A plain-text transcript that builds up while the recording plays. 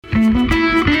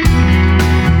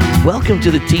Welcome to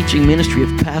the teaching ministry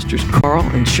of Pastors Carl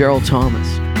and Cheryl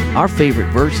Thomas. Our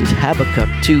favorite verse is Habakkuk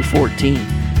 2:14.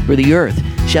 For the earth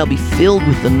shall be filled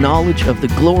with the knowledge of the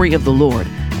glory of the Lord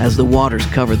as the waters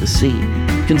cover the sea.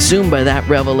 Consumed by that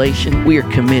revelation, we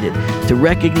are committed to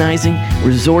recognizing,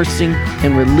 resourcing,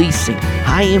 and releasing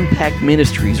high-impact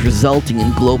ministries resulting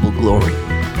in global glory,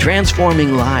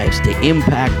 transforming lives to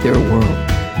impact their world.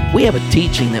 We have a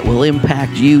teaching that will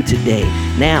impact you today.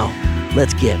 Now,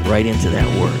 let's get right into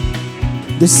that word.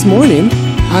 This morning,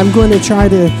 I'm going to try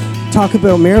to talk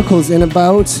about miracles in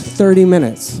about 30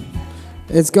 minutes.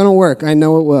 It's going to work. I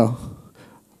know it will.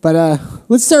 But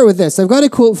let's start with this. I've got a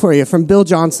quote for you from Bill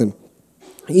Johnson.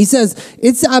 He says,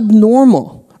 it's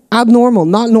abnormal, not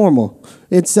normal.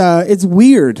 It's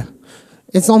weird.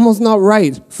 It's almost not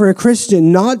right for a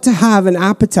Christian not to have an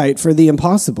appetite for the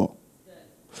impossible.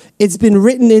 It's been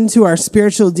written into our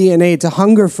spiritual DNA to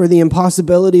hunger for the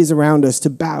impossibilities around us,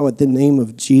 to bow at the name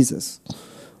of Jesus.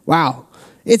 Wow.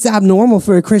 It's abnormal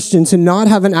for a Christian to not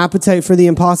have an appetite for the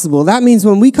impossible. That means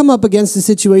when we come up against a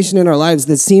situation in our lives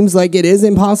that seems like it is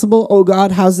impossible, oh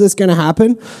God, how's this going to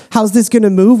happen? How's this going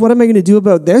to move? What am I going to do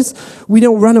about this? We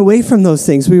don't run away from those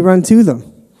things. We run to them.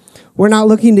 We're not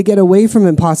looking to get away from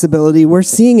impossibility. We're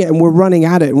seeing it and we're running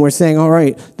at it and we're saying, all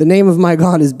right, the name of my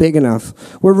God is big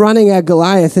enough. We're running at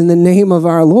Goliath in the name of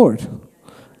our Lord.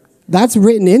 That's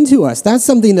written into us. That's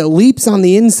something that leaps on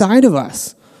the inside of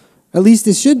us. At least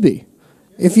it should be.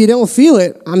 If you don't feel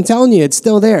it, I'm telling you, it's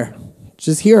still there.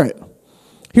 Just hear it.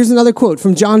 Here's another quote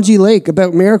from John G. Lake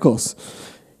about miracles.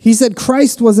 He said,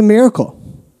 Christ was a miracle.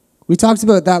 We talked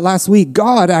about that last week.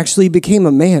 God actually became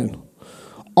a man.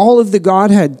 All of the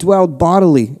Godhead dwelled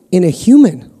bodily in a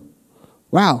human.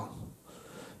 Wow.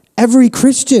 Every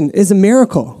Christian is a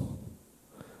miracle.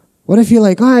 What if you're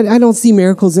like, oh, I don't see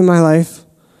miracles in my life?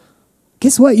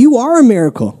 Guess what? You are a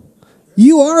miracle.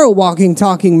 You are a walking,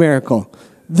 talking miracle.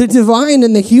 The divine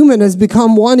and the human has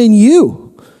become one in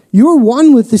you. You're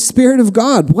one with the Spirit of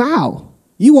God. Wow.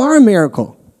 You are a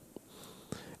miracle.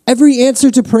 Every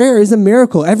answer to prayer is a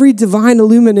miracle. Every divine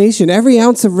illumination, every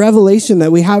ounce of revelation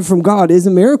that we have from God is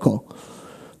a miracle.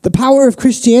 The power of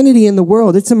Christianity in the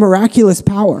world, it's a miraculous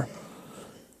power.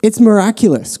 It's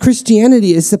miraculous.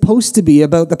 Christianity is supposed to be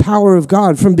about the power of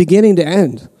God from beginning to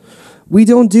end. We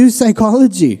don't do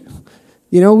psychology.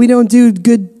 We don't do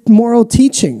good moral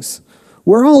teachings.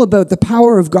 We're all about the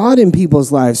power of God in people's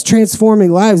lives,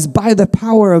 transforming lives by the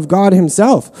power of God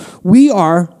himself. We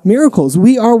are miracles.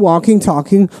 We are walking,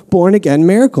 talking, born-again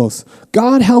miracles.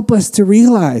 God help us to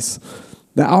realize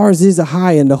that ours is a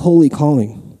high and a holy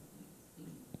calling.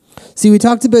 See, we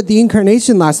talked about the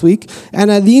incarnation last week,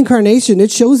 and the incarnation, it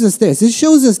shows us this. It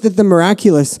shows us that the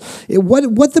miraculous,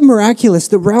 what the miraculous,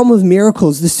 the realm of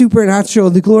miracles, the supernatural,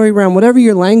 the glory realm, whatever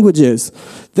your language is,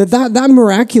 that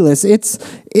miraculous, it's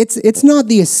not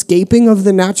the escaping of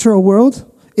the natural world.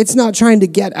 It's not trying to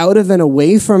get out of and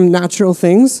away from natural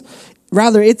things.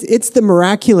 Rather, it's the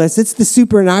miraculous, it's the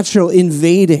supernatural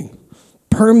invading,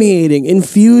 permeating,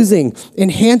 infusing,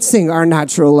 enhancing our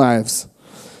natural lives.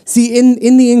 See,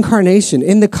 in the incarnation,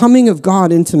 in the coming of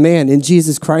God into man, in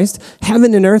Jesus Christ,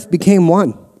 heaven and earth became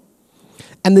one.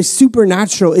 And the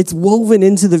supernatural, it's woven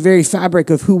into the very fabric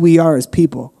of who we are as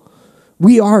people.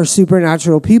 We are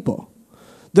supernatural people.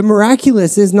 The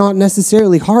miraculous is not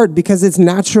necessarily hard because it's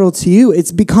natural to you.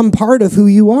 It's become part of who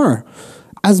you are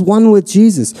as one with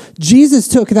Jesus. Jesus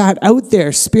took that out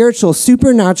there, spiritual,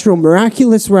 supernatural,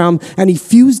 miraculous realm, and he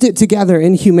fused it together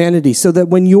in humanity so that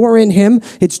when you're in him,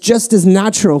 it's just as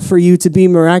natural for you to be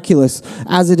miraculous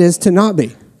as it is to not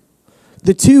be.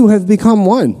 The two have become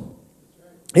one.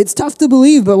 It's tough to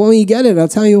believe, but when you get it, I'll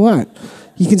tell you what,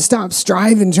 you can stop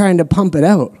striving trying to pump it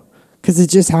out because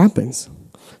it just happens.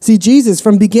 See, Jesus,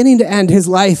 from beginning to end, his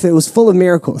life, it was full of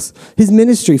miracles. His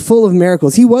ministry, full of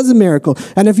miracles. He was a miracle.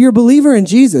 And if you're a believer in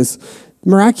Jesus,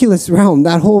 miraculous realm,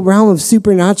 that whole realm of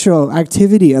supernatural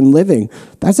activity and living,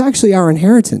 that's actually our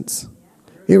inheritance.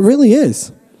 It really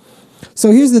is. So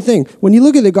here's the thing. When you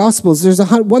look at the Gospels, there's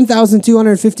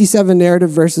 1,257 narrative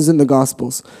verses in the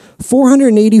Gospels.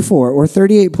 484, or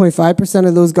 38.5%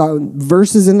 of those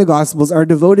verses in the Gospels are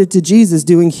devoted to Jesus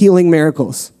doing healing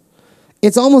miracles.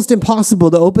 It's almost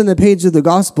impossible to open the page of the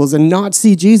Gospels and not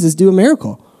see Jesus do a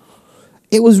miracle.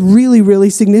 It was really, really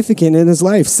significant in his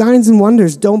life. Signs and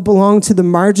wonders don't belong to the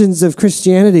margins of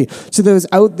Christianity, to those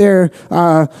out there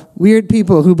weird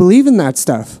people who believe in that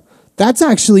stuff. That's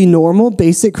actually normal,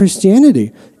 basic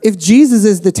Christianity. If Jesus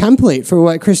is the template for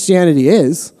what Christianity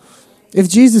is, if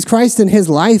Jesus Christ in his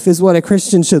life is what a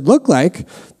Christian should look like,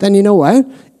 then you know what?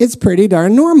 It's pretty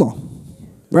darn normal,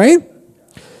 right?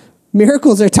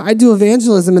 Miracles are tied to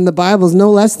evangelism in the Bible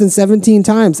no less than 17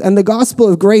 times. And the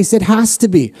gospel of grace, it has to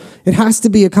be. It has to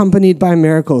be accompanied by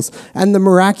miracles. And the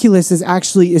miraculous is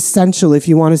actually essential if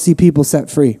you want to see people set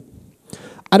free.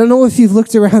 I don't know if you've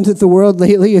looked around at the world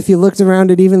lately, if you looked around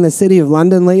at even the city of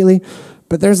London lately,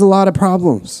 but there's a lot of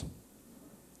problems.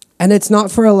 And it's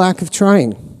not for a lack of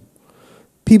trying.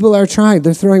 People are trying.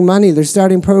 They're throwing money. They're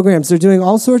starting programs. They're doing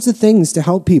all sorts of things to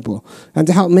help people and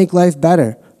to help make life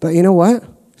better. But you know what?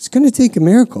 It's going to take a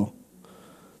miracle.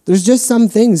 There's just some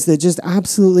things that just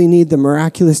absolutely need the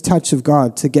miraculous touch of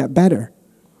God to get better.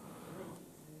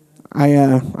 I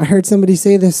heard somebody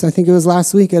say this, I think it was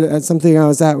last week at something I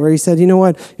was at, where he said, you know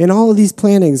what, in all of these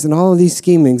plannings and all of these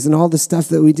schemings and all the stuff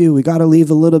that we do, we got to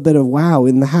leave a little bit of wow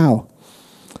in the how.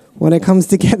 When it comes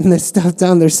to getting this stuff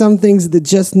done, there's some things that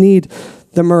just need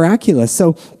the miraculous.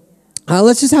 So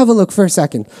let's just have a look for a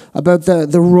second about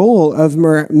the role of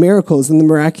miracles and the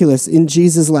miraculous in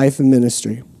Jesus' life and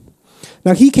ministry.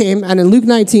 Now he came, and in Luke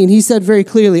 19, he said very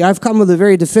clearly, I've come with a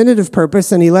very definitive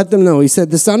purpose, and he let them know. He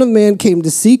said, the Son of Man came to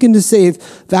seek and to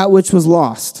save that which was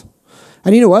lost.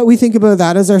 And you know what? We think about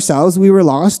that as ourselves. We were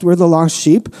lost. We're the lost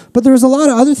sheep. But there was a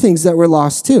lot of other things that were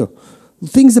lost too.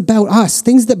 Things about us,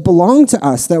 things that belong to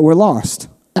us that were lost.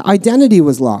 Identity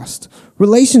was lost.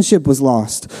 Relationship was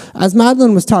lost. As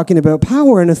Madeline was talking about,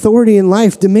 power and authority in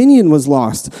life, dominion was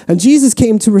lost. And Jesus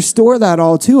came to restore that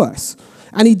all to us.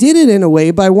 And he did it in a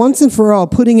way by once and for all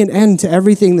putting an end to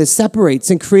everything that separates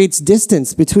and creates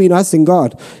distance between us and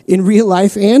God in real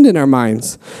life and in our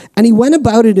minds. And he went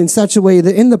about it in such a way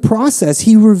that in the process,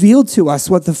 he revealed to us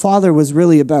what the Father was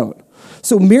really about.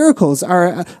 So miracles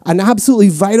are an absolutely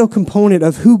vital component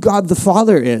of who God the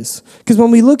Father is. Because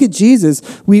when we look at Jesus,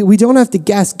 we don't have to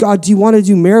guess, God, do you want to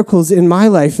do miracles in my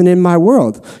life and in my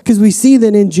world? Because we see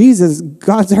that in Jesus,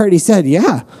 God's already said,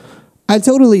 yeah, I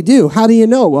totally do. How do you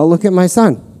know? Well, look at my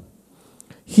son.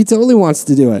 He totally wants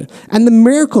to do it. And the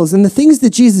miracles and the things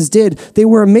that Jesus did, they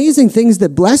were amazing things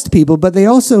that blessed people, but they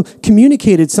also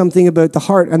communicated something about the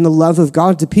heart and the love of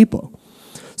God to people.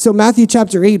 So Matthew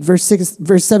chapter 8, verse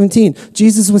 17,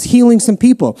 Jesus was healing some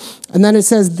people. And then it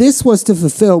says, this was to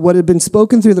fulfill what had been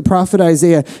spoken through the prophet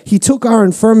Isaiah. He took our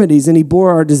infirmities and he bore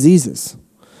our diseases.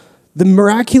 The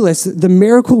miraculous, the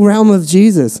miracle realm of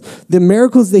Jesus, the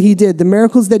miracles that he did, the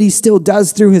miracles that he still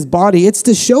does through his body, it's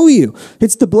to show you,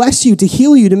 it's to bless you, to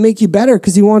heal you, to make you better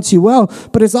because he wants you well.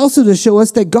 But it's also to show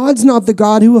us that God's not the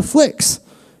God who afflicts.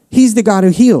 He's the God who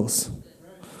heals.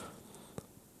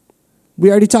 We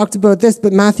already talked about this,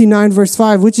 but Matthew 9, verse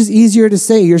 5, which is easier to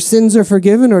say, your sins are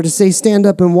forgiven, or to say, stand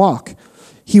up and walk?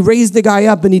 He raised the guy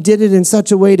up, and he did it in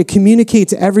such a way to communicate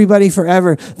to everybody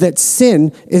forever that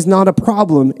sin is not a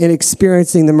problem in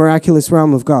experiencing the miraculous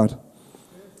realm of God.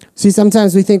 See,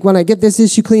 sometimes we think when I get this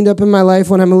issue cleaned up in my life,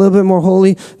 when I'm a little bit more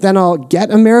holy, then I'll get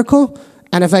a miracle.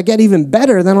 And if I get even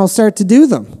better, then I'll start to do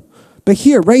them. But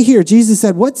here, right here, Jesus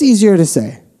said, what's easier to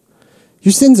say?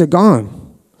 Your sins are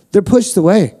gone. They're pushed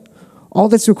away. All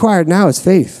that's required now is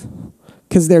faith,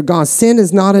 because they're gone. Sin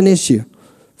is not an issue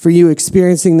for you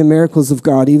experiencing the miracles of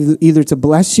God, either to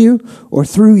bless you or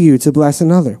through you to bless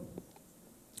another.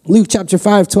 Luke chapter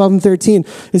 5, 12 and 13,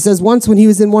 it says, once when he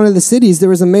was in one of the cities, there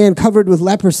was a man covered with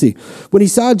leprosy. When he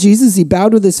saw Jesus, he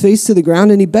bowed with his face to the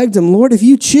ground and he begged him, Lord, if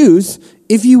you choose,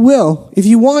 if you will, if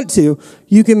you want to,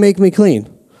 you can make me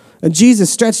clean. And Jesus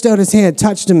stretched out his hand,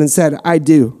 touched him and said, I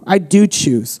do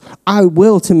choose. I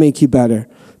will to make you better.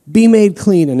 Be made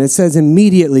clean. And it says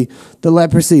immediately the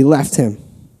leprosy left him.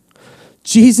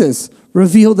 Jesus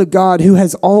revealed a God who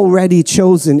has already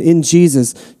chosen in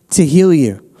Jesus to heal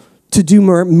you, to do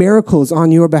miracles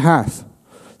on your behalf.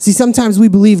 See, sometimes we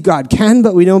believe God can,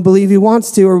 but we don't believe he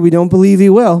wants to, or we don't believe he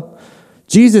will.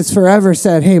 Jesus forever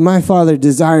said, hey, my Father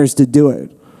desires to do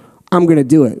it. I'm going to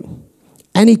do it.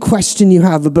 Any question you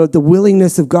have about the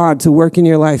willingness of God to work in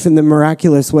your life in the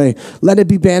miraculous way, let it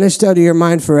be banished out of your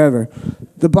mind forever.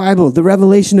 The Bible, the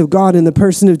revelation of God in the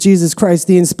person of Jesus Christ,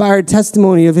 the inspired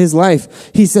testimony of his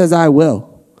life, he says, I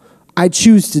will. I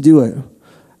choose to do it.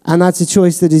 And that's a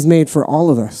choice that he's made for all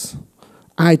of us.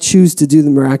 I choose to do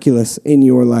the miraculous in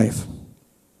your life.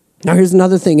 Now here's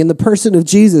another thing. In the person of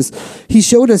Jesus, he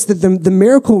showed us that the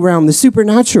miracle realm, the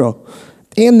supernatural,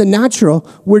 and the natural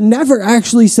were never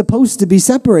actually supposed to be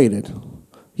separated.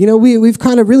 You know, we've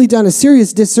kind of really done a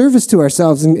serious disservice to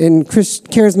ourselves in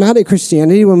charismatic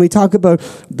Christianity when we talk about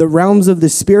the realms of the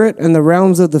spirit and the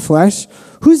realms of the flesh.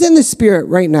 Who's in the spirit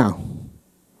right now?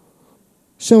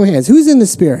 Show of hands. Who's in the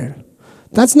spirit?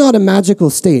 That's not a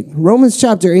magical state. Romans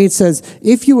chapter 8 says,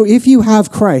 if you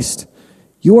have Christ,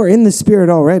 you are in the spirit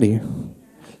already.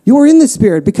 You are in the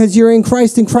spirit because you're in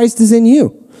Christ and Christ is in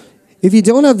you. If you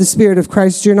don't have the Spirit of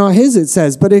Christ, you're not his, it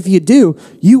says. But if you do,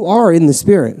 you are in the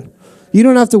Spirit. You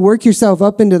don't have to work yourself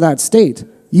up into that state.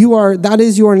 That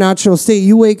is your natural state.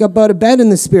 You wake up out of bed in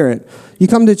the Spirit. You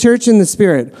come to church in the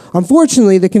Spirit.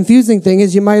 Unfortunately, the confusing thing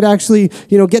is you might actually,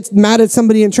 get mad at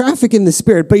somebody in traffic in the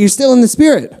Spirit, but you're still in the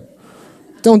Spirit.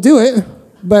 Don't do it,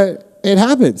 but it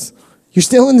happens. You're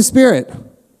still in the Spirit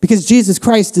because Jesus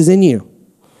Christ is in you.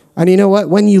 And you know what?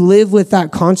 When you live with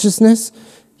that consciousness,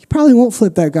 you probably won't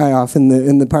flip that guy off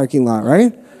in the parking lot,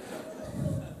 right?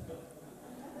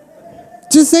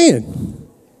 Just saying.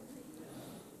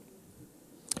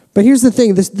 But here's the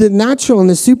thing. The natural and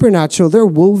the supernatural, they're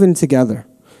woven together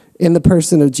in the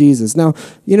person of Jesus. Now,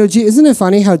 isn't it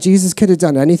funny how Jesus could have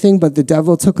done anything, but the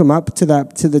devil took him up to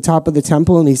the top of the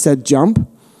temple and he said, jump?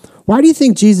 Why do you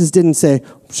think Jesus didn't say,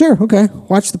 sure, okay,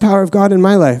 watch the power of God in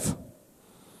my life?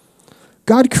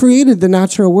 God created the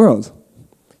natural world.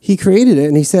 He created it,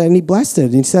 and he blessed it,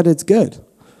 and he said it's good.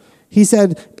 He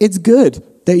said, it's good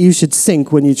that you should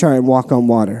sink when you try and walk on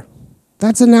water.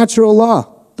 That's a natural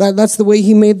law. That's the way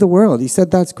he made the world. He said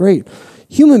that's great.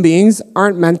 Human beings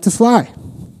aren't meant to fly,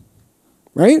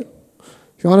 right?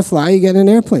 If you want to fly, you get in an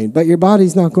airplane, but your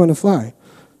body's not going to fly.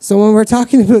 So when we're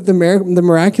talking about the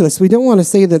miraculous, we don't want to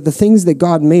say that the things that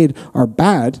God made are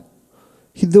bad.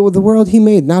 The world he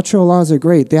made, natural laws are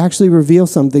great. They actually reveal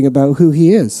something about who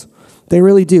he is. They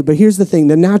really do. But here's the thing.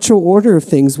 The natural order of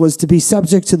things was to be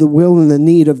subject to the will and the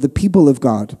need of the people of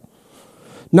God,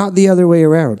 not the other way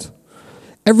around.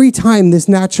 Every time this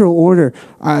natural order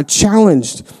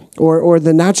challenged or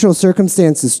the natural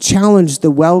circumstances challenged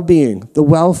the well-being, the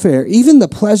welfare, even the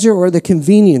pleasure or the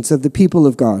convenience of the people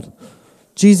of God,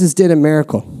 Jesus did a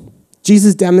miracle.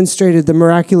 Jesus demonstrated the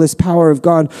miraculous power of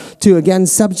God to, again,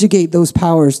 subjugate those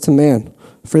powers to man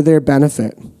for their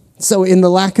benefit. So in the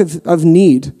lack of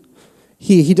need,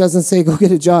 he doesn't say, go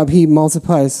get a job. He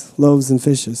multiplies loaves and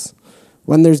fishes.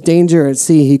 When there's danger at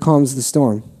sea, he calms the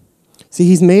storm. See,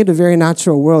 he's made a very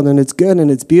natural world, and it's good and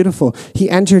it's beautiful. He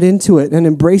entered into it and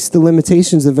embraced the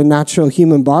limitations of a natural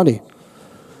human body.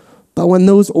 But when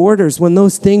those orders, when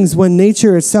those things, when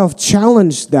nature itself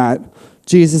challenged that,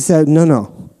 Jesus said,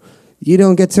 no. You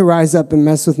don't get to rise up and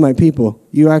mess with my people.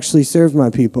 You actually serve my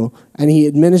people. And he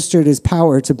administered his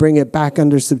power to bring it back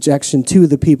under subjection to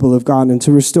the people of God and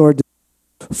to restore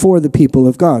for the people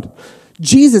of God.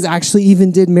 Jesus actually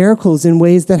even did miracles in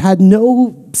ways that had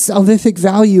no salvific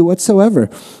value whatsoever.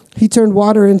 He turned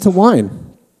water into wine.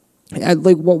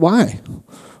 Why?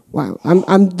 Wow,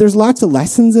 there's lots of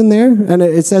lessons in there, and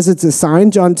it says it's a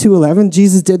sign, John 2:11.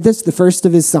 Jesus did this, the first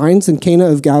of his signs in Cana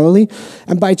of Galilee,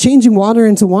 and by changing water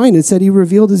into wine, it said he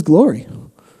revealed his glory.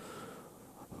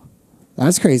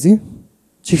 That's crazy.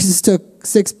 Jesus took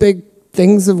 6 big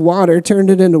things of water, turned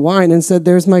it into wine, and said,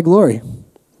 there's my glory.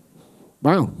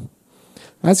 Wow.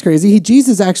 That's crazy.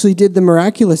 Jesus actually did the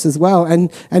miraculous as well, and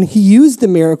he used the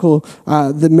miracles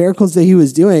that he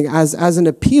was doing as an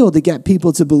appeal to get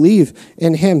people to believe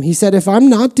in him. He said, if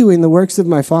I'm not doing the works of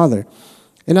my Father,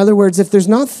 in other words, if there's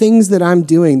not things that I'm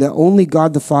doing that only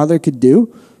God the Father could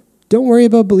do, don't worry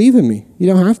about believing me. You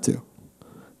don't have to.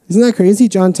 Isn't that crazy?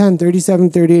 John 10, 37,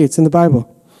 38, it's in the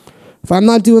Bible. If I'm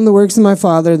not doing the works of my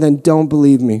Father, then don't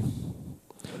believe me.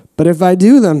 But if I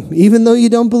do them, even though you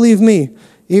don't believe me,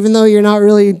 even though you're not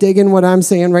really digging what I'm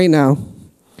saying right now,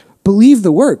 believe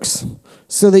the works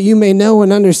so that you may know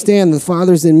and understand the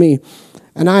Father's in me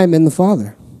and I am in the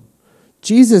Father.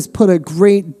 Jesus put a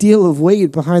great deal of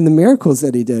weight behind the miracles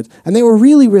that he did, and they were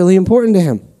really, really important to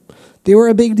him. They were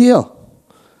a big deal,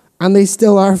 and they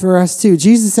still are for us too.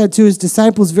 Jesus said to his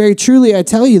disciples, very truly, I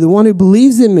tell you, the one who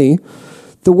believes in me,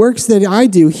 the works that I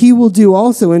do, he will do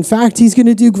also. In fact, he's going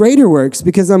to do greater works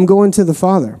because I'm going to the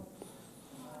Father.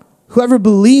 Whoever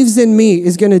believes in me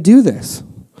is going to do this.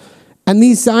 And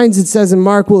these signs, it says in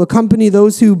Mark, will accompany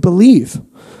those who believe.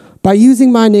 By using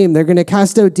my name, they're going to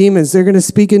cast out demons. They're going to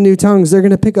speak in new tongues. They're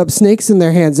going to pick up snakes in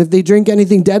their hands. If they drink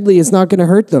anything deadly, it's not going to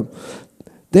hurt them.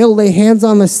 They'll lay hands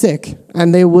on the sick,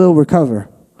 and they will recover.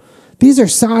 These are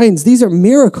signs. These are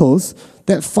miracles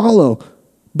that follow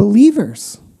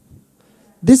believers.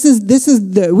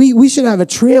 We should have a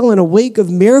trail and a wake of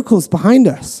miracles behind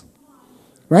us,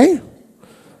 right?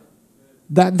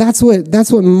 That's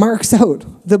what marks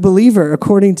out the believer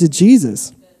according to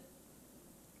Jesus.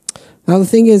 Now the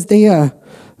thing is,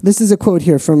 this is a quote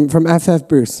here from F.F.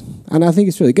 Bruce, and I think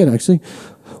it's really good actually.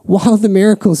 While the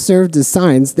miracles served as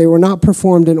signs, they were not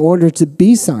performed in order to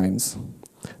be signs.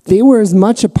 They were as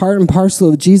much a part and parcel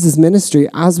of Jesus' ministry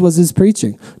as was his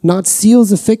preaching, not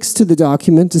seals affixed to the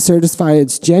document to certify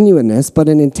its genuineness, but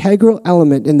an integral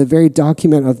element in the very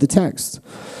document of the text.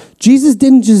 Jesus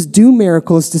didn't just do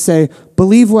miracles to say,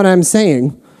 believe what I'm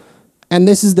saying. and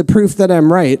this is the proof that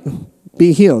I'm right,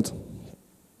 be healed.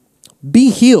 Be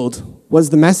healed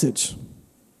was the message.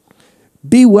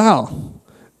 Be well.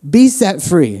 Be set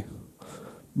free.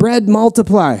 Bread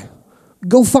multiply.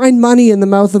 Go find money in the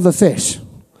mouth of a fish.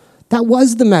 That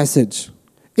was the message.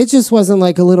 It just wasn't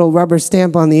like a little rubber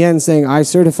stamp on the end saying, I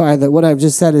certify that what I've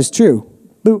just said is true.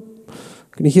 Boop.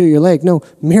 I'm going to heal your leg. No,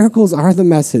 miracles are the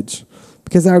message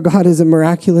because our God is a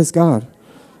miraculous God.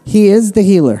 He is the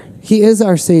healer. He is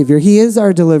our Savior. He is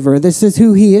our deliverer. This is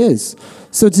who He is.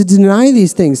 So to deny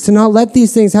these things, to not let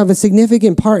these things have a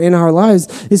significant part in our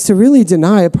lives, is to really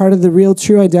deny a part of the real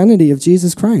true identity of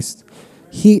Jesus Christ.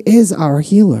 He is our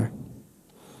healer.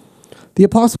 The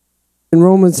Apostle in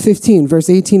Romans 15, verse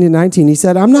 18 and 19, he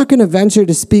said, I'm not going to venture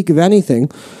to speak of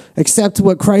anything except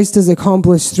what Christ has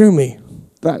accomplished through me.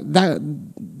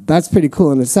 That's pretty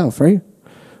cool in itself, right?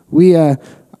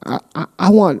 I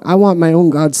want my own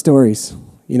God stories,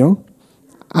 you know?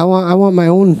 I want my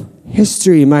own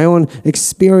history, my own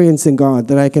experience in God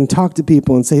that I can talk to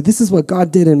people and say, this is what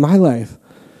God did in my life.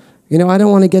 You know, I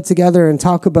don't want to get together and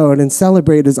talk about and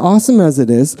celebrate, as awesome as it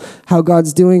is, how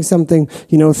God's doing something,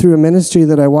 you know, through a ministry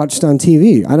that I watched on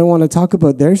TV. I don't want to talk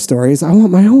about their stories. I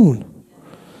want my own.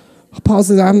 Paul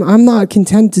says, I'm not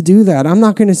content to do that. I'm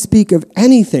not going to speak of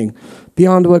anything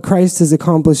beyond what Christ has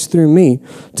accomplished through me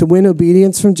to win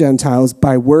obedience from Gentiles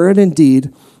by word and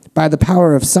deed, by the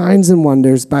power of signs and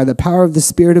wonders, by the power of the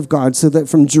Spirit of God, so that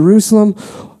from Jerusalem,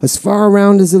 as far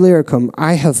around as Illyricum,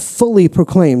 I have fully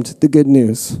proclaimed the good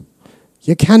news.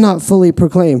 You cannot fully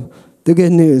proclaim the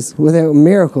good news without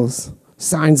miracles,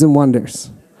 signs, and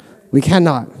wonders. We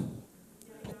cannot.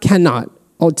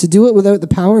 Oh, to do it without the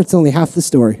power, it's only half the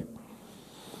story.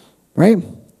 Right?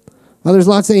 Well, there's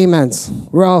lots of amens.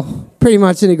 We're all pretty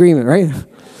much in agreement, right?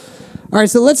 All right,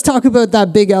 so let's talk about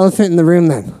that big elephant in the room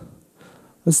then.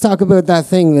 Let's talk about that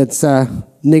thing that's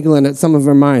niggling at some of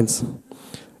our minds.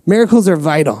 Miracles are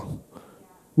vital.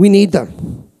 We need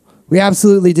them. We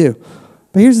absolutely do.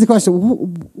 But here's the question.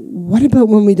 What about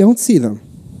when we don't see them?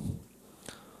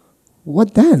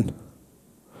 What then?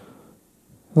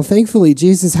 Well, thankfully,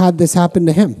 Jesus had this happen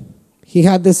to him. He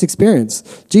had this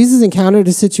experience. Jesus encountered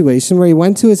a situation where he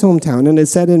went to his hometown, and it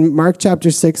said in Mark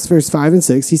chapter 6, verse 5 and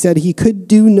 6, he said he could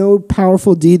do no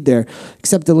powerful deed there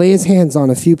except to lay his hands on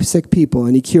a few sick people,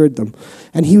 and he cured them.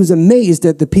 And he was amazed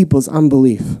at the people's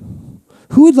unbelief.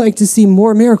 Who would like to see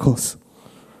more miracles?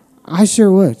 I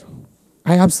sure would.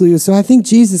 I absolutely would. So I think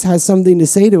Jesus has something to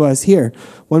say to us here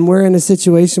when we're in a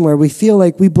situation where we feel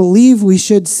like we believe we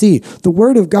should see. The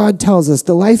Word of God tells us,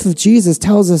 the life of Jesus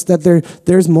tells us that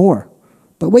there's more.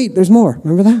 But wait, there's more.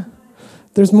 Remember that?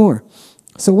 There's more.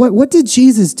 So what did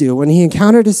Jesus do when he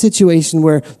encountered a situation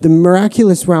where the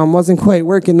miraculous realm wasn't quite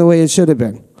working the way it should have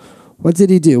been? What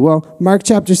did he do? Well, Mark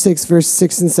chapter 6, verse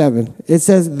 6 and 7, it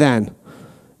says,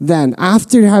 Then,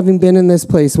 after having been in this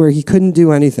place where he couldn't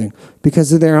do anything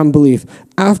because of their unbelief,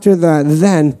 after that,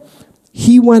 then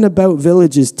he went about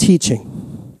villages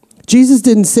teaching. Jesus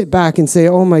didn't sit back and say,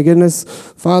 oh my goodness,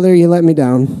 Father, you let me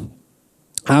down.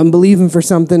 I'm believing for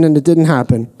something and it didn't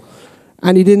happen.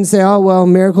 And he didn't say, oh, well,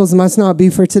 miracles must not be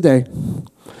for today.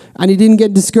 And he didn't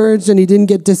get discouraged and he didn't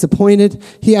get disappointed.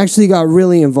 He actually got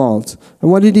really involved. And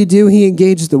what did he do? He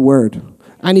engaged the Word.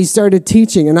 And he started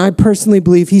teaching. And I personally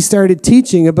believe he started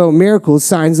teaching about miracles,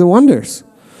 signs, and wonders.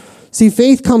 See,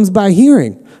 faith comes by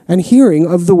hearing, and hearing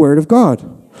of the Word of God.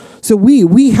 So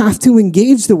we have to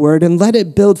engage the Word and let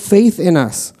it build faith in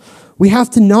us. We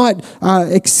have to not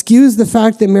excuse the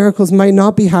fact that miracles might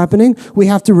not be happening. We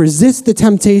have to resist the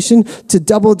temptation to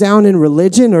double down in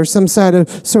religion or some sort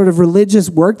of religious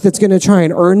work that's going to try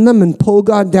and earn them and pull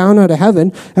God down out of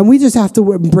heaven. And we just have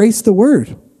to embrace the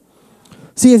Word.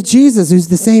 See, if Jesus, who's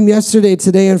the same yesterday,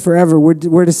 today, and forever,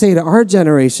 were to say to our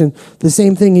generation the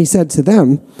same thing he said to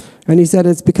them, and he said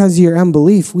it's because of your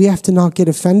unbelief, we have to not get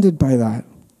offended by that.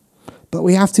 But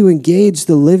we have to engage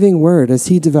the living Word as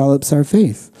he develops our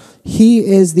faith. He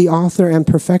is the author and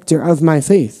perfecter of my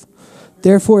faith.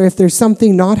 Therefore, if there's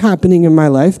something not happening in my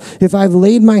life, if I've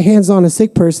laid my hands on a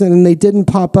sick person and they didn't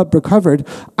pop up recovered,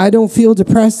 I don't feel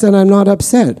depressed and I'm not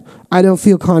upset. I don't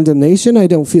feel condemnation. I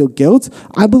don't feel guilt.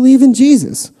 I believe in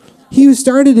Jesus. He who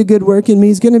started a good work in me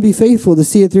is going to be faithful to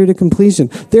see it through to completion.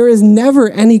 There is never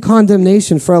any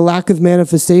condemnation for a lack of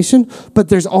manifestation, but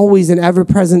there's always an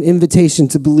ever-present invitation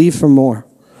to believe for more.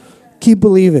 Keep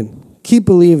believing. Keep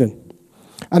believing.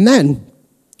 And then,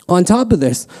 on top of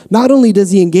this, not only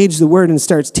does he engage the Word and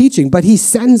starts teaching, but he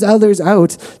sends others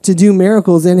out to do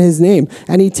miracles in his name.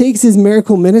 And he takes his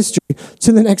miracle ministry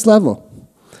to the next level.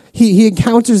 He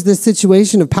encounters this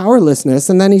situation of powerlessness,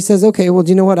 and then he says, okay, well, do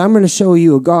you know what? I'm going to show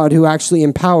you a God who actually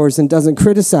empowers and doesn't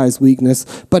criticize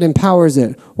weakness, but empowers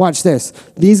it. Watch this.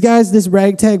 These guys, this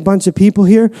ragtag bunch of people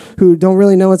here who don't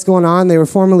really know what's going on, they were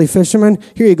formerly fishermen.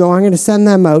 Here you go. I'm going to send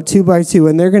them out 2 by 2,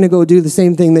 and they're going to go do the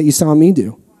same thing that you saw me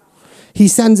do. He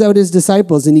sends out his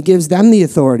disciples, and he gives them the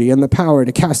authority and the power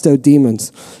to cast out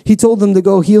demons. He told them to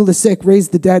go heal the sick, raise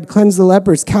the dead, cleanse the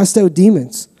lepers, cast out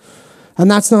demons. And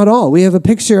that's not all. We have a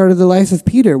picture out of the life of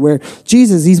Peter where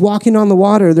Jesus, he's walking on the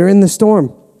water. They're in the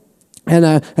storm.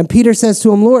 And Peter says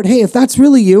to him, Lord, hey, if that's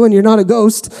really you and you're not a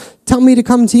ghost, tell me to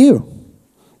come to you.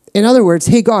 In other words,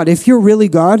 hey, God, if you're really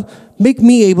God, make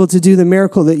me able to do the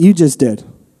miracle that you just did.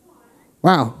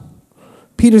 Wow.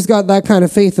 Peter's got that kind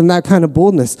of faith and that kind of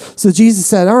boldness. So Jesus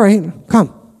said, all right,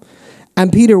 come.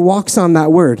 And Peter walks on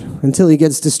that word until he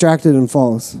gets distracted and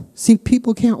falls. See,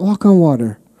 people can't walk on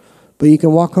water, but you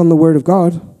can walk on the word of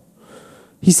God.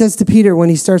 He says to Peter when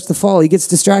he starts to fall, he gets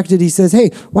distracted. He says, hey,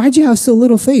 why'd you have so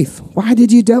little faith? Why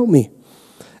did you doubt me?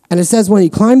 And it says when he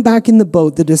climbed back in the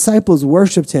boat, the disciples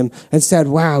worshiped him and said,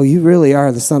 wow, you really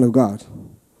are the Son of God.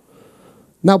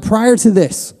 Now, prior to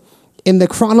this, in the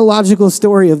chronological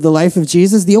story of the life of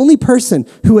Jesus, the only person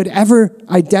who had ever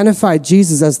identified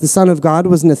Jesus as the Son of God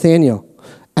was Nathanael.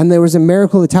 And there was a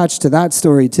miracle attached to that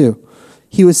story too.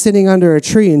 He was sitting under a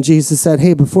tree, and Jesus said,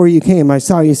 hey, before you came, I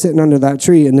saw you sitting under that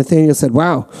tree. And Nathanael said,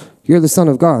 wow, you're the Son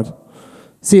of God.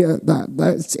 See,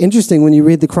 that's interesting. When you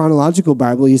read the chronological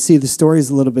Bible, you see the story is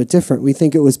a little bit different. We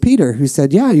think it was Peter who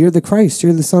said, yeah, you're the Christ,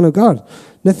 you're the Son of God.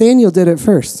 Nathanael did it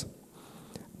first.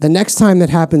 The next time that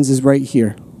happens is right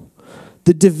here.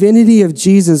 The divinity of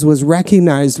Jesus was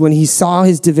recognized when he saw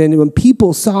his divinity, when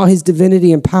people saw his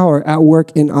divinity and power at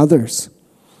work in others.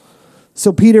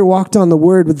 So Peter walked on the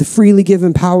word with the freely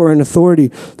given power and authority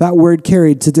that word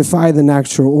carried to defy the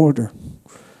natural order.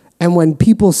 And when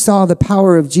people saw the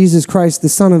power of Jesus Christ, the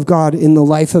Son of God, in the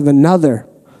life of another,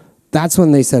 that's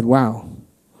when they said, wow,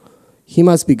 he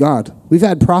must be God. We've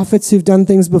had prophets who've done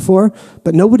things before,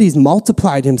 but nobody's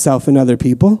multiplied himself in other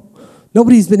people.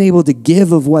 Nobody's been able to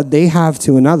give of what they have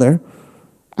to another.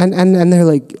 And they're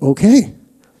like, okay,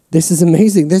 this is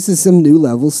amazing. This is some new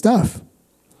level stuff.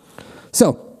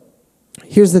 So,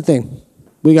 here's the thing.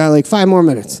 We got like 5 more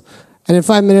minutes. And in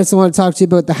 5 minutes, I want to talk to you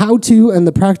about the how-to and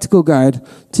the practical guide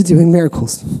to doing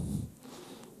miracles.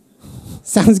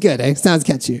 Sounds good, eh? Sounds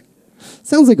catchy.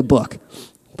 Sounds like a book.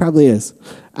 Probably is.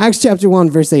 Acts chapter 1,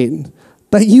 verse 8.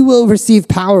 But you will receive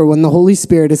power when the Holy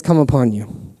Spirit has come upon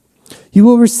you. You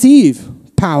will receive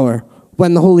power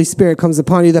when the Holy Spirit comes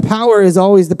upon you. The power is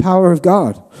always the power of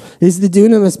God. It's the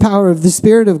dunamis power of the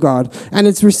Spirit of God, and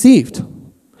it's received.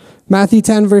 Matthew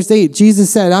 10, verse 8, Jesus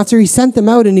said, after he sent them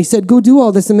out and he said, go do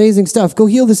all this amazing stuff. Go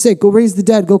heal the sick. Go raise the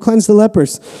dead. Go cleanse the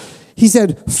lepers. He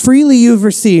said, freely you've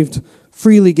received,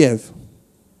 freely give.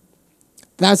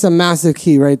 That's a massive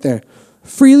key right there.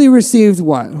 Freely received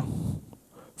what?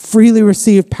 Freely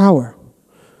received power.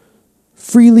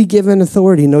 Freely given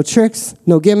authority. No tricks,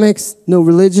 no gimmicks, no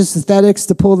religious aesthetics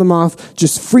to pull them off.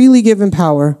 Just freely given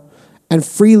power and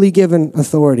freely given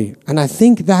authority. And I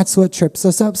think that's what trips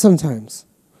us up sometimes.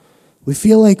 We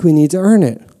feel like we need to earn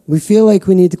it. We feel like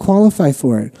we need to qualify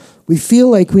for it. We feel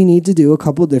like we need to do a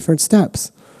couple different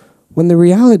steps. When the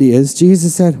reality is,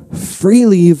 Jesus said,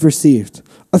 freely you've received.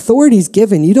 Authority is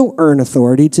given. You don't earn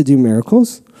authority to do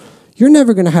miracles. You're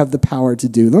never going to have the power to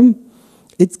do them.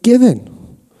 It's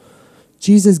given.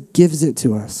 Jesus gives it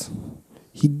to us.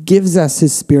 He gives us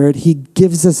his Spirit. He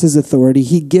gives us his authority.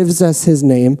 He gives us his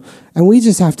name. And we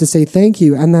just have to say thank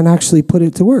you and then actually put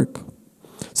it to work.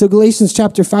 So Galatians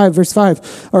chapter 5, verse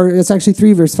 5, or it's actually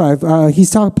 3, verse 5.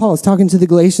 Paul is talking to the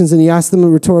Galatians, and he asks them a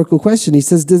rhetorical question. He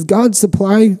says, does God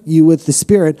supply you with the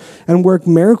Spirit and work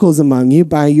miracles among you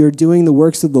by your doing the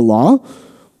works of the law,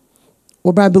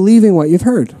 or by believing what you've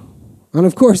heard? And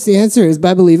of course, the answer is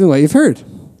by believing what you've heard.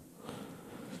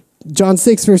 John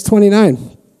 6, verse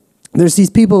 29. There's these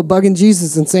people bugging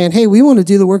Jesus and saying, hey, we want to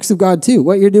do the works of God too.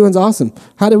 What you're doing is awesome.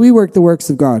 How do we work the works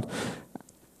of God?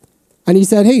 And he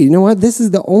said, hey, you know what? This is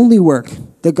the only work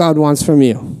that God wants from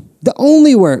you. The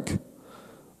only work.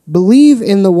 Believe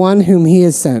in the one whom he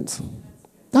has sent.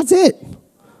 That's it.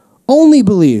 Only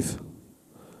believe.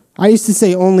 I used to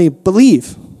say only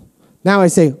believe. Now I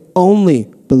say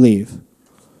only believe.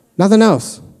 Nothing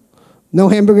else. No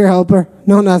hamburger helper.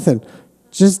 No nothing.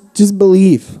 Just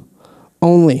believe.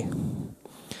 Only.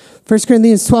 1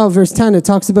 Corinthians 12, verse 10, it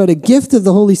talks about a gift of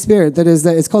the Holy Spirit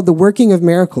it's called the working of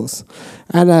miracles.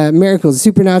 And miracles,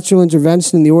 supernatural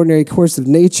intervention in the ordinary course of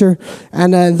nature.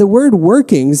 And the word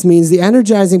workings means the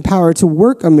energizing power to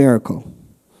work a miracle.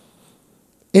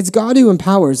 It's God who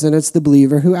empowers, and it's the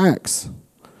believer who acts.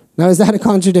 Now, is that a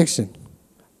contradiction?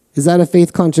 Is that a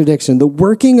faith contradiction? The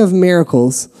working of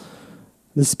miracles,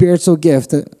 the spiritual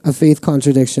gift, a faith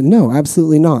contradiction? No,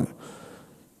 absolutely not.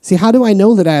 See, how do I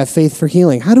know that I have faith for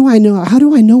healing? How do I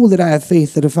know that I have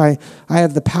faith that if I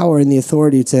have the power and the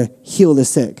authority to heal the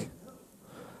sick?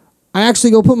 I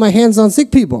actually go put my hands on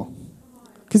sick people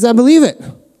because I believe it,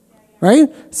 right?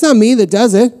 It's not me that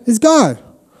does it, it's God.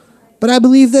 But I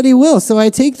believe that he will, so I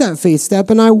take that faith step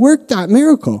and I work that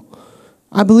miracle.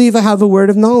 I believe I have a word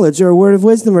of knowledge or a word of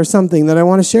wisdom or something that I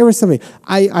want to share with somebody.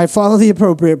 I follow the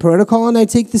appropriate protocol and I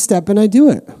take the step and I do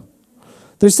it.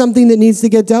 There's something that needs to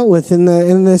get dealt with in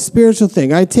the spiritual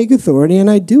thing. I take authority and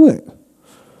I do it.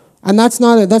 And that's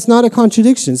not a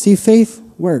contradiction. See, faith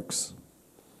works.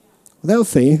 Without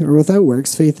faith or without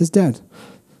works, faith is dead.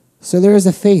 So there is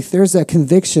a faith, there's a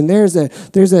conviction, there's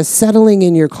a settling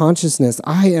in your consciousness.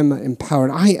 I am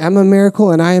empowered. I am a miracle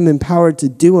and I am empowered to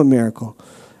do a miracle.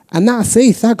 And that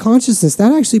faith, that consciousness,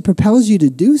 that actually propels you to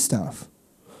do stuff.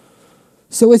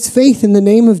 So it's faith in the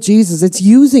name of Jesus. It's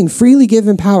using freely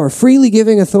given power, freely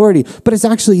giving authority, but it's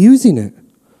actually using it.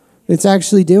 It's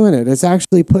actually doing it. It's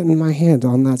actually putting my hand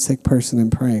on that sick person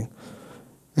and praying.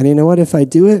 And you know what? If I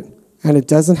do it and it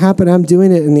doesn't happen, I'm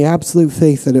doing it in the absolute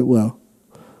faith that it will.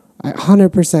 I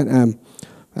 100% am.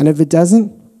 And if it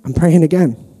doesn't, I'm praying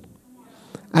again.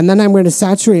 And then I'm going to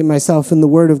saturate myself in the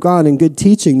Word of God and good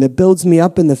teaching that builds me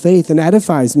up in the faith and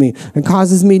edifies me and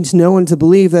causes me to know and to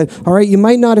believe that, all right, you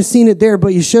might not have seen it there, but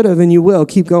you should have and you will.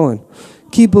 Keep going.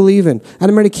 Keep believing. And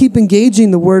I'm going to keep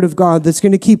engaging the Word of God that's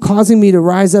going to keep causing me to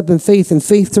rise up in faith and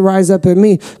faith to rise up in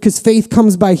me, because faith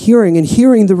comes by hearing and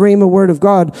hearing the Rhema Word of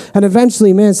God. And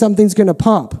eventually, man, something's going to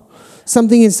pop.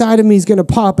 Something inside of me is going to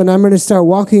pop, and I'm going to start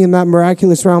walking in that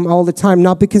miraculous realm all the time,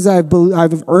 not because I've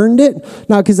earned it,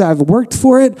 not because I've worked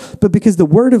for it, but because the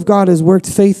Word of God has worked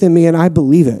faith in me, and I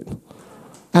believe it.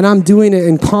 And I'm doing it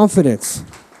in confidence.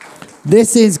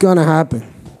 This is going to happen.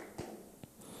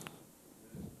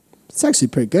 It's actually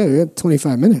pretty good. We got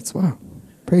 25 minutes. Wow.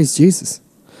 Praise Jesus.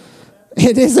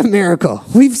 It is a miracle.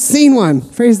 We've seen one.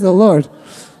 Praise the Lord.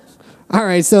 All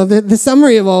right, so the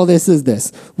summary of all this is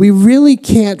this. We really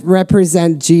can't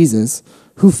represent Jesus,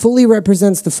 who fully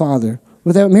represents the Father,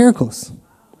 without miracles.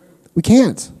 We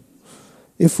can't.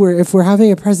 If we're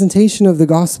having a presentation of the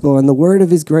gospel and the word of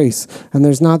his grace, and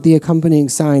there's not the accompanying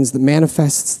signs that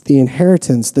manifests the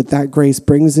inheritance that grace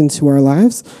brings into our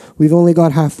lives, we've only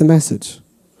got half the message.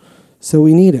 So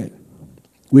we need it.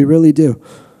 We really do.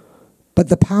 But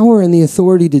the power and the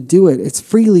authority to do it, it's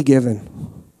freely given.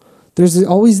 There's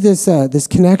always this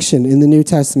connection in the New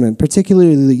Testament,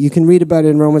 particularly you can read about it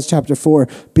in Romans chapter 4,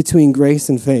 between grace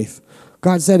and faith.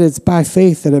 God said it's by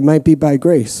faith that it might be by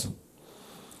grace.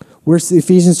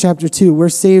 Ephesians chapter 2, we're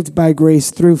saved by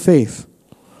grace through faith.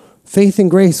 Faith and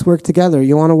grace work together.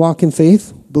 You want to walk in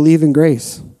faith? Believe in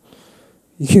grace.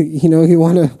 You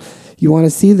want to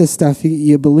see this stuff,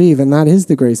 you believe, and that is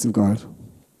the grace of God.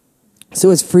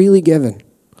 So it's freely given.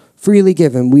 Freely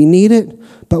given. We need it,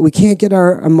 but we can't get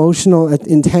our emotional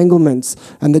entanglements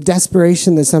and the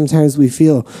desperation that sometimes we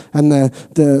feel, and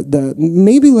the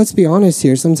maybe, let's be honest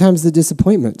here, sometimes the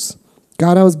disappointments.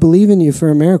 God, I was believing you for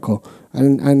a miracle,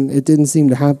 and it didn't seem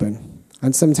to happen.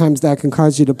 And sometimes that can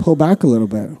cause you to pull back a little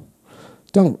bit.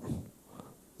 Don't.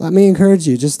 Let me encourage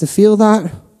you just to feel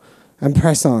that and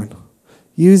press on.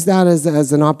 Use that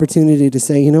as an opportunity to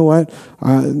say, you know what,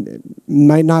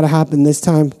 might not have happened this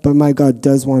time, but my God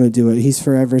does want to do it. He's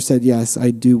forever said, yes,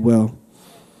 I do will.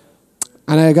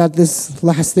 And I got this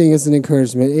last thing as an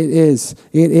encouragement. It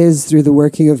is through the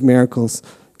working of miracles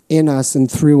in us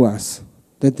and through us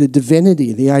that the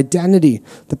divinity, the identity,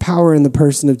 the power in the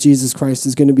person of Jesus Christ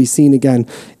is going to be seen again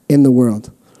in the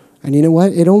world. And you know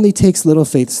what? It only takes little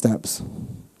faith steps.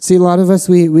 See, a lot of us,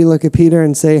 we look at Peter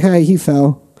and say, hey, he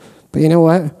fell. But you know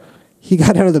what? He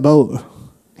got out of the boat.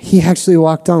 He actually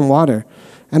walked on water.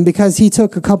 And because he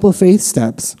took a couple of faith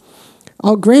steps,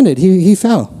 granted, he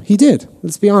fell. He did.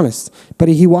 Let's be honest. But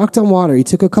he walked on water. He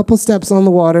took a couple steps on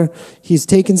the water. He's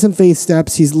taken some faith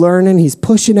steps. He's learning. He's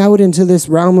pushing out into this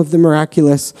realm of the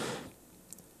miraculous.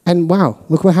 And wow,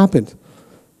 look what happened.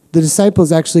 The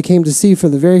disciples actually came to see for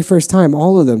the very first time,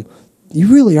 all of them,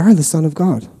 you really are the Son of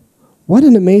God. What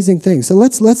an amazing thing. So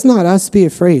let's not us be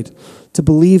afraid to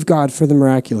believe God for the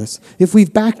miraculous. If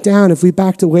we've backed down, if we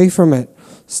backed away from it,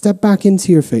 step back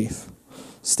into your faith.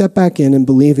 Step back in and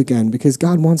believe again, because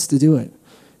God wants to do it.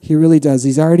 He really does.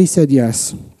 He's already said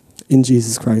yes in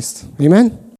Jesus Christ. Amen?